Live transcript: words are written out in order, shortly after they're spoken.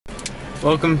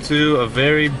Welcome to a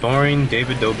very boring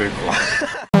David Dobrik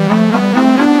vlog.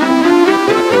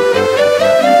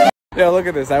 Yeah, look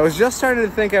at this. I was just starting to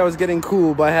think I was getting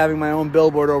cool by having my own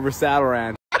billboard over Saddle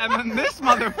Ranch. And then this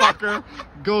motherfucker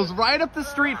goes right up the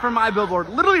street from my billboard.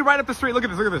 Literally right up the street. Look at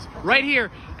this, right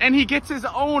here. And he gets his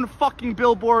own fucking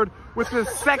billboard with his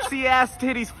sexy ass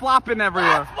titties flopping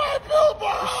everywhere. That's my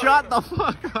billboard! Shut the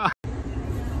fuck up.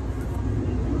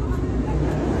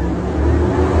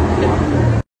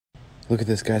 Look at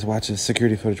this, guys. Watch this.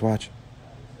 Security footage, watch.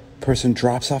 Person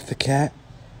drops off the cat,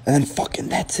 and then fucking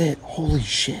that's it. Holy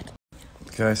shit.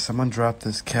 Guys, someone dropped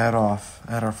this cat off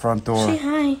at our front door. Say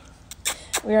hi.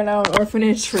 We are now an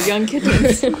orphanage for young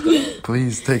kittens.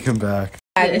 Please take him back.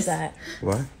 What is that?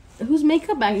 What? Whose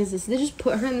makeup bag is this? They just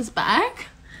put her in this bag?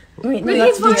 Wait, no,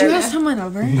 that's weird. You have someone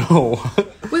over? No.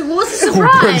 Wait, what was the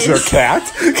surprise? Who brings their cat?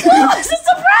 What was the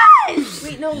surprise?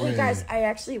 Wait, no, wait, guys. I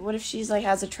actually, what if she's like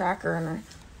has a tracker in her?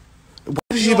 Why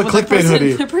does she have a clickbait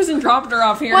hoodie? The person dropped her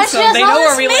off here, Why so she has they all know where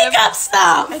this we live. makeup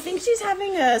stuff? I think she's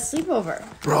having a sleepover.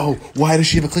 Bro, why does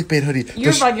she have a clickbait hoodie?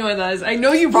 You're fucking with us. I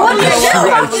know you brought This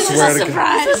I swear to God.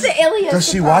 surprise. This was the alias. Does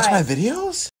she watch my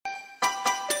videos?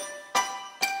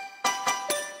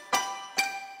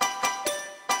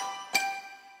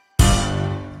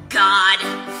 God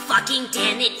fucking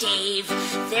damn it, Dave.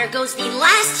 There goes the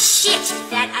last shit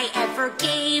that I ever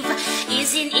gave.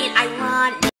 Isn't it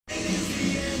ironic?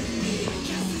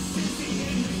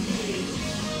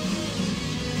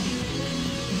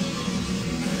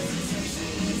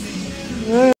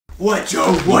 What,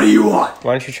 Joe? What do you want?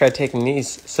 Why don't you try taking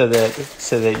these so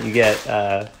that you get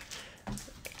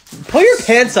pull your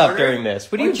pants up during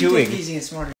this. What are you doing?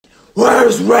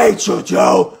 Where's Rachel,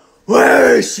 Joe?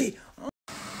 Where is she?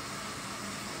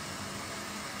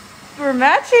 We're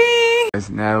matching. Guys,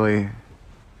 Natalie.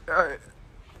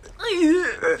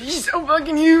 She's so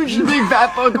fucking huge, you big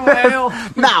fat fucking whale.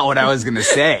 Not what I was gonna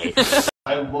say.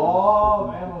 I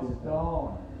love Emma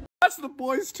Stone. That's The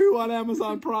Boys 2 on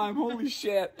Amazon Prime. Holy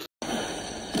shit.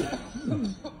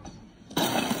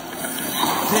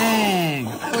 Dang.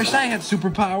 I wish I had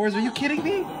superpowers. Are you kidding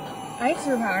me? I have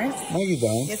superpowers. No, you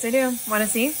don't. Yes, I do. Want to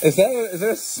see? Is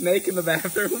there a snake in the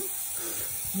bathroom?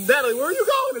 Natalie, where are you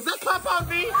going? Is that Compound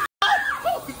V?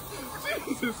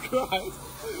 Jesus Christ.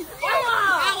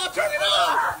 Ella, turn it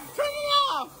off! Turn it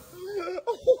off!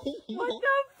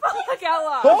 What the fuck,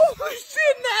 Ella? Holy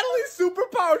shit, Natalie's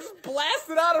superpower just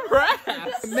blasted out of her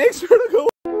ass. Make sure to go.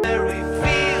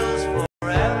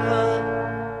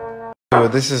 Oh,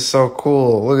 this is so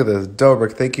cool. Look at this.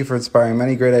 Dobrik, thank you for inspiring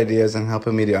many great ideas and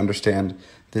helping me to understand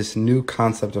this new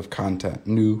concept of content.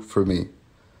 New for me.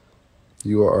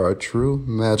 You are a true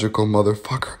magical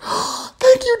motherfucker.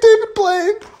 Thank you, David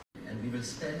Blaine.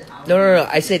 No.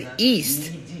 I said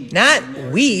east, not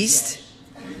west.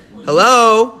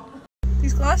 Hello?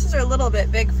 These glasses are a little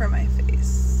bit big for my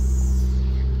face.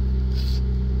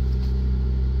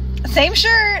 Same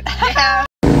shirt.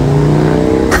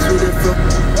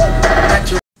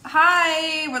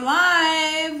 Hi, we're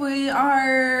live. We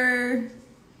are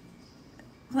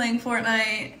playing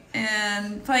Fortnite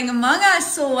and playing Among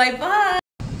Us, so bye.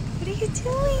 What are you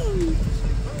doing?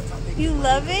 You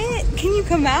love it? Can you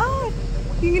come out?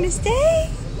 You gonna stay?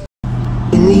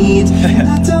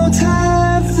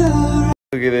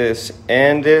 Look at this.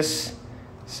 Andis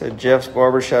said Jeff's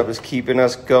Barbershop is keeping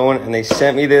us going, and they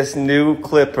sent me this new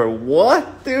clipper.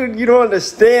 What? Dude, you don't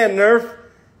understand, Nerf.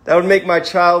 That would make my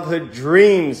childhood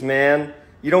dreams, man.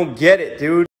 You don't get it,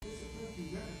 dude.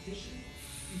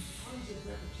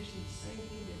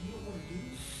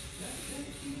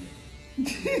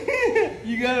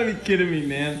 You gotta be kidding me,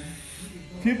 man.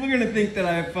 People are gonna think that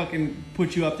I fucking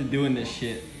put you up to doing this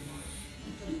shit.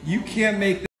 You can't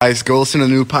make this. Guys, go listen to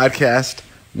the new podcast.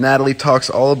 Natalie talks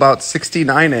all about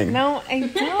 69ing. No, I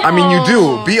don't. I mean, you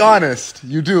do. Be honest.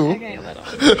 You do. Okay, a little.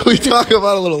 We talk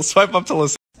about a little. Swipe up to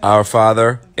listen. Our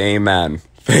Father, amen.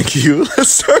 Thank you. Let's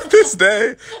start this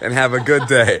day and have a good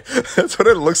day. That's what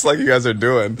it looks like you guys are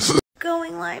doing.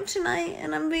 Going live tonight,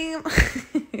 and I'm being.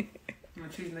 I'm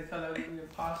choosing the color of your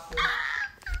pasta.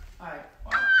 Alright,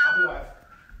 I'll be live.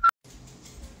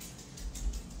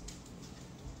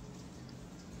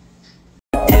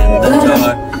 And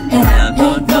I'm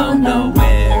not going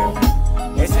nowhere.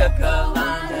 It took a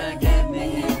lot to get me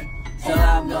here, so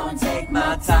I'm gonna take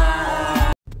my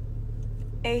time.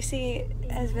 AC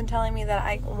has been telling me that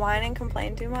I whine and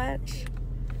complain too much,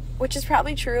 which is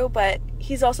probably true, but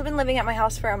he's also been living at my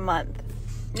house for a month.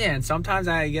 Yeah, and sometimes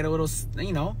I get a little,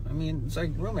 you know, I mean, it's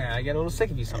like roommate. I get a little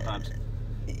sick of you sometimes.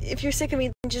 If you're sick of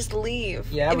me, then just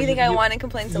leave. Yeah, if you think I whine and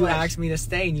complain so much. You asked me to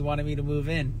stay and you wanted me to move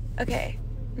in. Okay.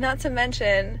 Not to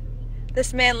mention,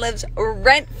 This man lives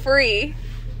rent-free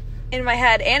in my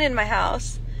head and in my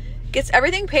house. Gets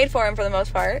everything paid for him for the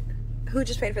most part. Who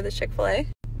just paid for this Chick-fil-A?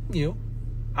 You.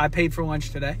 I paid for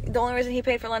lunch today. The only reason he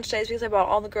paid for lunch today is because I bought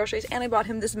all the groceries and I bought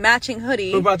him this matching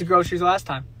hoodie. Who bought the groceries last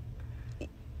time?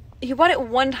 He bought it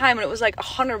one time and it was like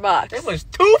 $100. It was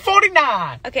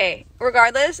 $2.49. Okay,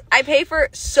 regardless, I pay for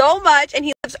so much and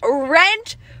he lives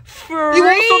rent-free.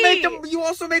 You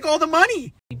also make all the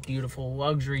money. Beautiful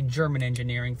luxury German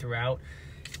engineering throughout.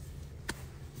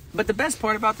 But the best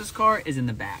part about this car is in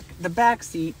the back. The back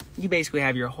seat, you basically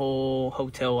have your whole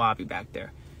hotel lobby back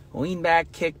there. Lean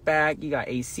back, kick back, you got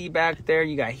AC back there,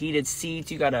 you got heated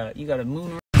seats, you got a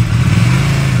moon.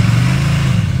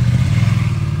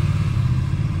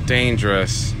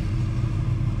 Dangerous.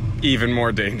 Even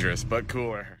more dangerous, but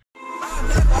cooler.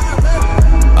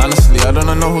 Honestly, I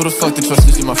don't know who the fuck to trust.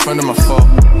 Is he my friend or my foe?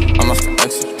 I'm off the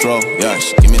exit, bro. Yeah,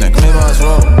 she give me that claim I was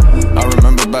wrong. I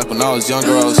remember back when I was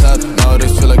younger, I was happy.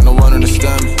 Nowadays feel like no one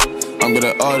understand me. I'm good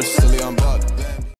at artists, silly, I'm Bob.